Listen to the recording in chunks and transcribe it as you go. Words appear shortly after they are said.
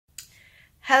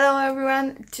Hello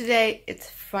everyone, today it's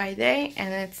Friday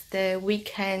and it's the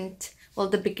weekend, well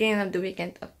the beginning of the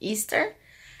weekend of Easter,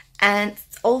 and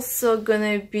it's also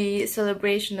gonna be a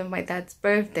celebration of my dad's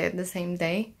birthday the same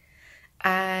day,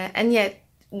 and yet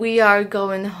we are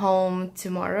going home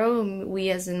tomorrow, we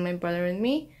as in my brother and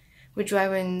me, we're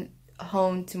driving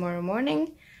home tomorrow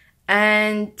morning,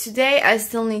 and today I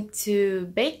still need to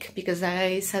bake because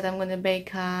I said I'm gonna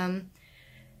bake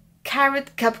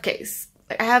carrot cupcakes.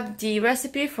 I have the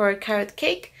recipe for a carrot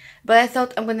cake, but I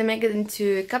thought I'm gonna make it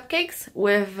into cupcakes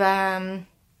with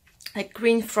like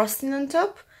green frosting on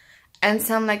top and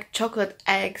some like chocolate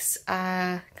eggs,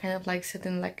 kind of like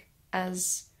sitting like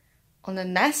as on a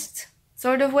nest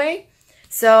sort of way.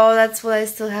 So that's what I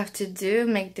still have to do,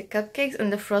 make the cupcakes,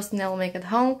 and the frosting I will make at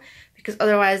home because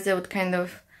otherwise they would kind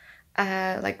of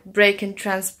like break in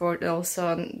transport and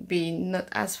also be not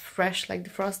as fresh like the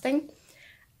frosting.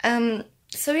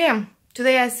 So yeah.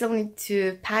 Today I still need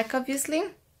to pack, obviously,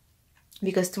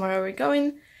 because tomorrow we're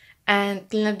going, and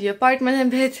clean up the apartment a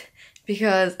bit,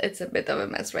 because it's a bit of a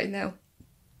mess right now.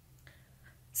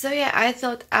 So yeah, I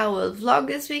thought I will vlog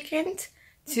this weekend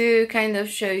to kind of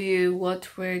show you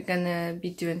what we're gonna be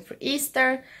doing for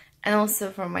Easter, and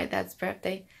also for my dad's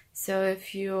birthday. So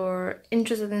if you're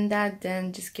interested in that,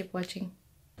 then just keep watching.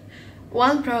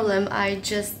 One problem I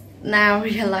just now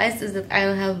realized is that I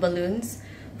don't have balloons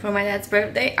for my dad's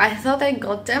birthday. I thought I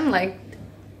got them, like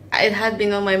it had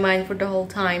been on my mind for the whole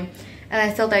time, and I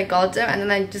thought I got them, and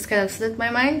then I just kind of slipped my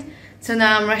mind. So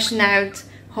now I'm rushing out,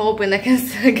 hoping I can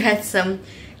still get some,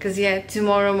 because yeah,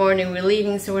 tomorrow morning we're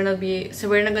leaving, so we're not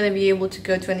gonna be able to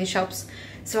go to any shops.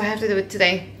 So I have to do it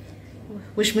today.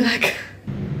 Wish me luck.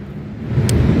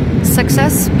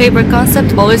 Success, paper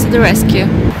concept, always to the rescue.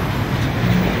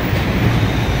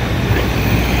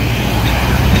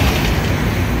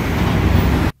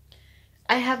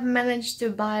 I have managed to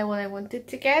buy what I wanted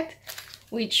to get,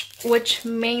 which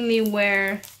mainly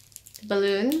were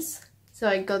balloons. So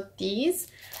I got these,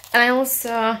 and I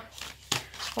also,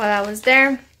 while I was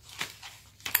there,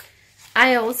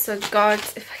 I also got,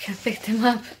 if I can pick them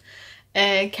up,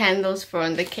 candles for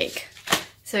on the cake.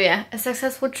 So yeah, a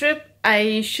successful trip.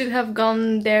 I should have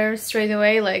gone there straight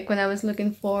away, like when I was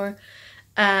looking for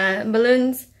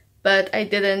balloons, but I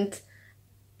didn't.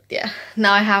 Yeah,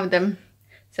 now I have them.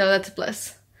 So that's a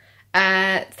plus.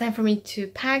 It's time for me to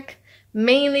pack,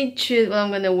 mainly choose what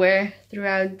I'm gonna wear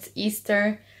throughout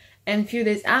Easter and a few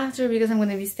days after, because I'm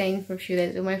gonna be staying for a few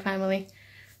days with my family.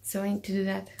 So I need to do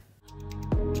that.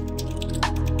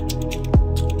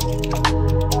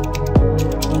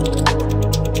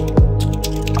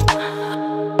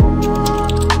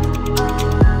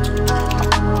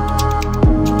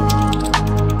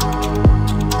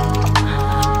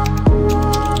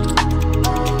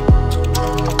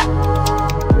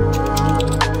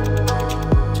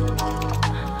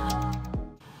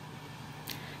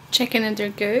 Checking that they're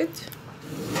good.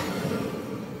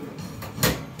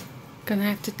 Gonna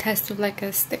have to test with like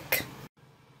a stick.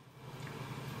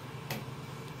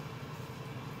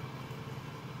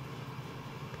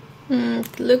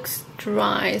 It looks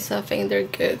dry, so I think they're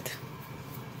good.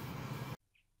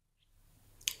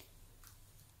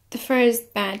 The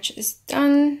first batch is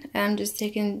done, and I'm just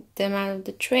taking them out of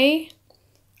the tray.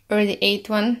 Already ate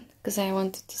one because I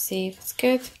wanted to see if it's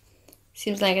good.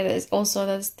 Seems like it is. Also,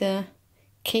 that's the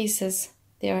cases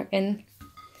they are in.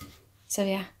 So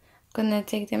yeah, I'm gonna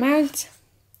take them out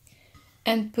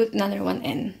and put another one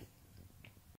in.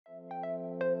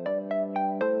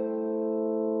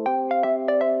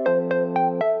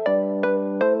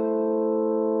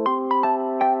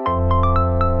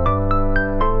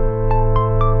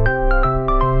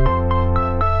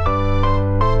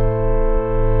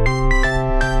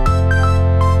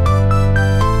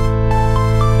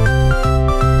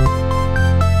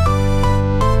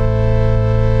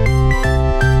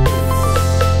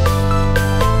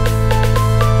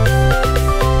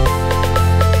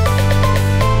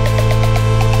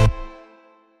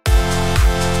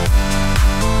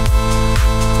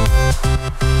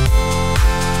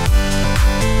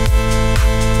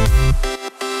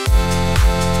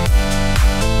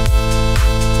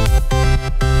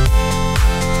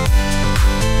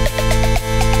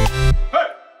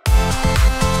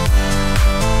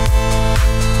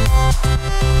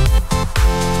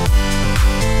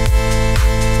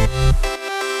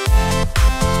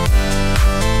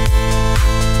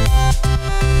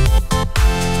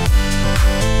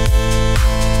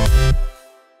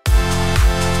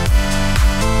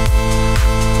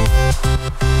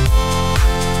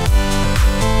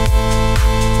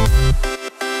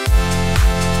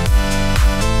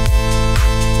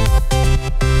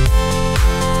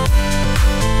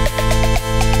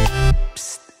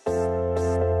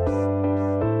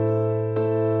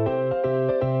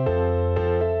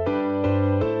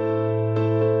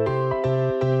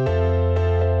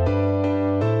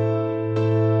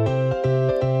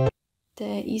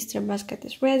 The Easter basket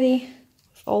is ready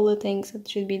with all the things that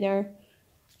should be there.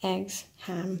 Eggs,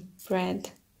 ham, bread,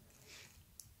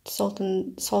 salt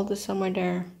is somewhere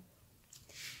there.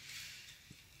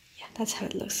 Yeah, that's how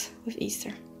it looks with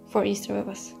Easter, for Easter with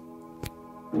us.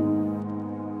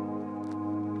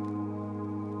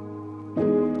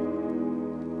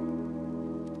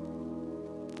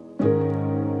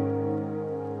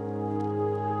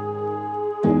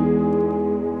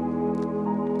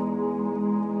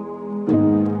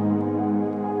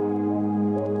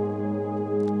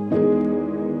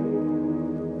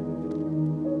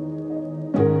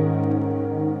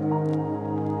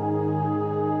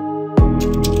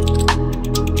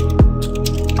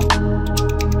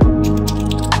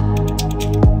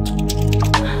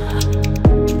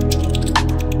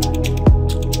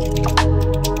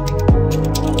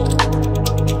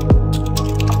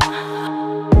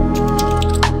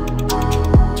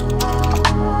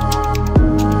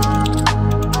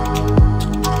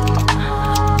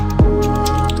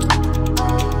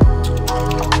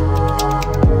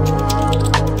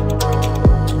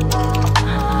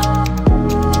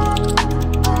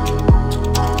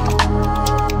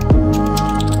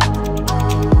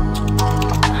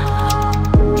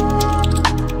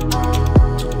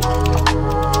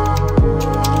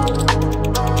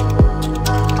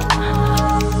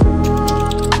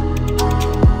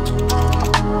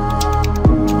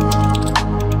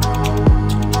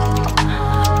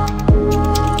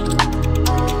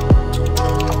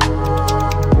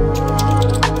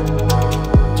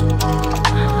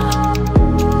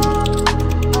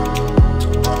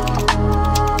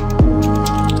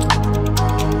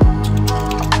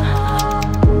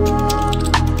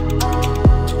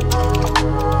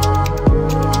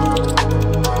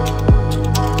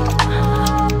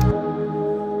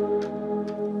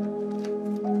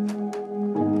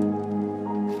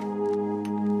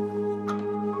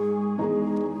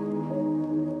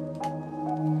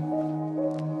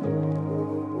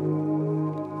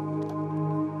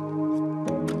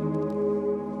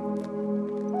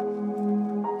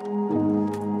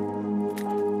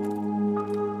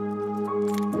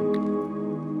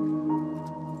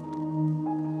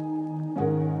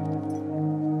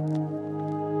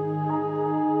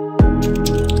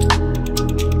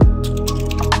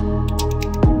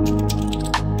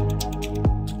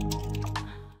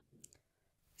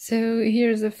 So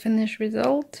here's the finished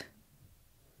result.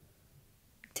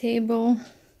 Table,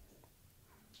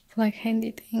 like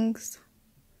handy things.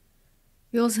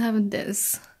 We also have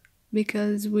this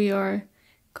because we are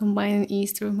combining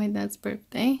Easter with my dad's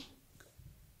birthday.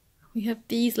 We have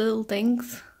these little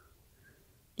things,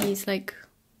 these like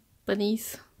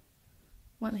bunnies.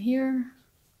 One here,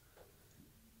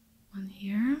 one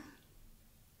here.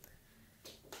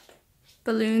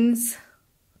 Balloons.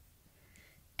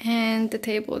 And the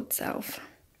table itself.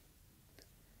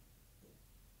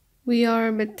 We are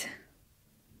a bit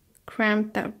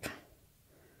cramped up,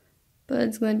 but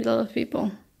it's gonna be a lot of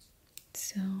people.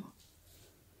 So,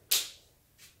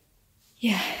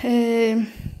 yeah,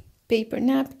 paper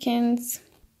napkins,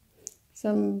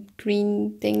 some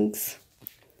green things,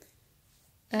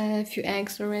 a few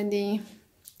eggs already,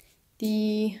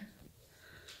 the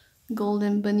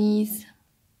golden bunnies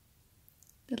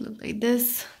that look like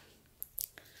this.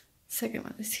 Second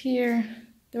one is here,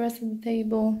 the rest of the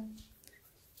table,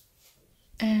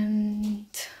 and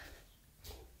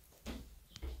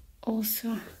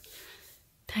also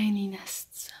tiny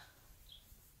nests.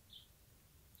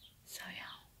 So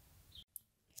yeah.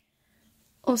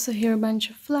 Also here a bunch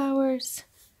of flowers,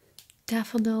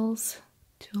 daffodils,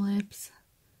 tulips,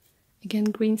 again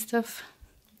green stuff,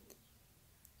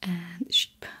 and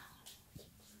sheep.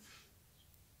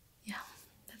 Yeah,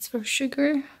 that's for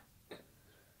sugar.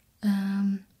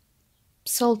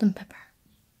 Salt and pepper.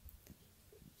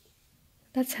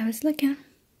 That's how it's looking.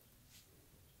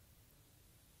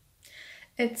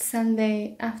 It's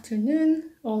Sunday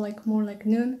afternoon, or like more like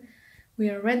noon. We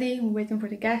are ready, we're waiting for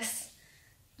the guests.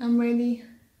 I'm ready,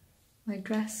 my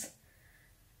dress,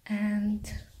 and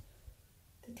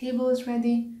the table is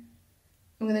ready.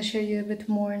 I'm gonna show you a bit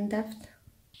more in depth.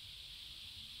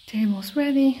 Table's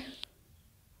ready.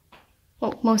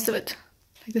 Well, most of it,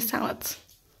 like the salads.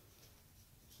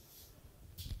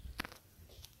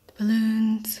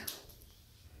 Balloons.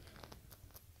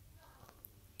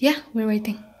 Yeah, we're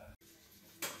waiting.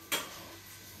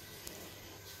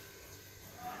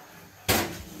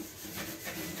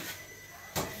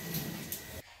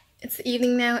 It's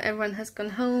evening now, everyone has gone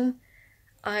home.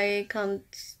 I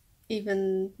can't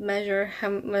even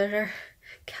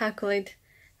calculate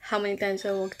how many times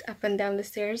I walked up and down the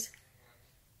stairs.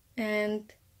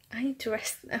 And I need to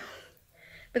rest now.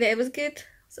 But yeah, it was good.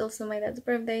 It's also my dad's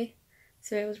birthday,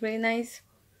 so it was really nice.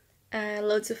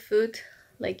 Loads of food,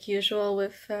 like usual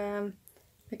with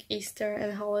like Easter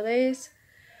and holidays.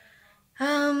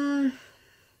 Well,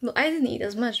 I didn't eat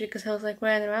as much because I was like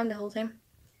running around the whole time.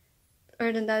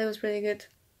 Other than that, it was really good.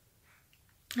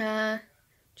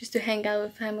 Just to hang out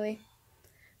with family.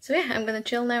 So yeah, I'm gonna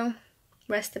chill now,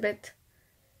 rest a bit.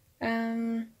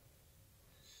 That's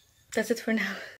it for now.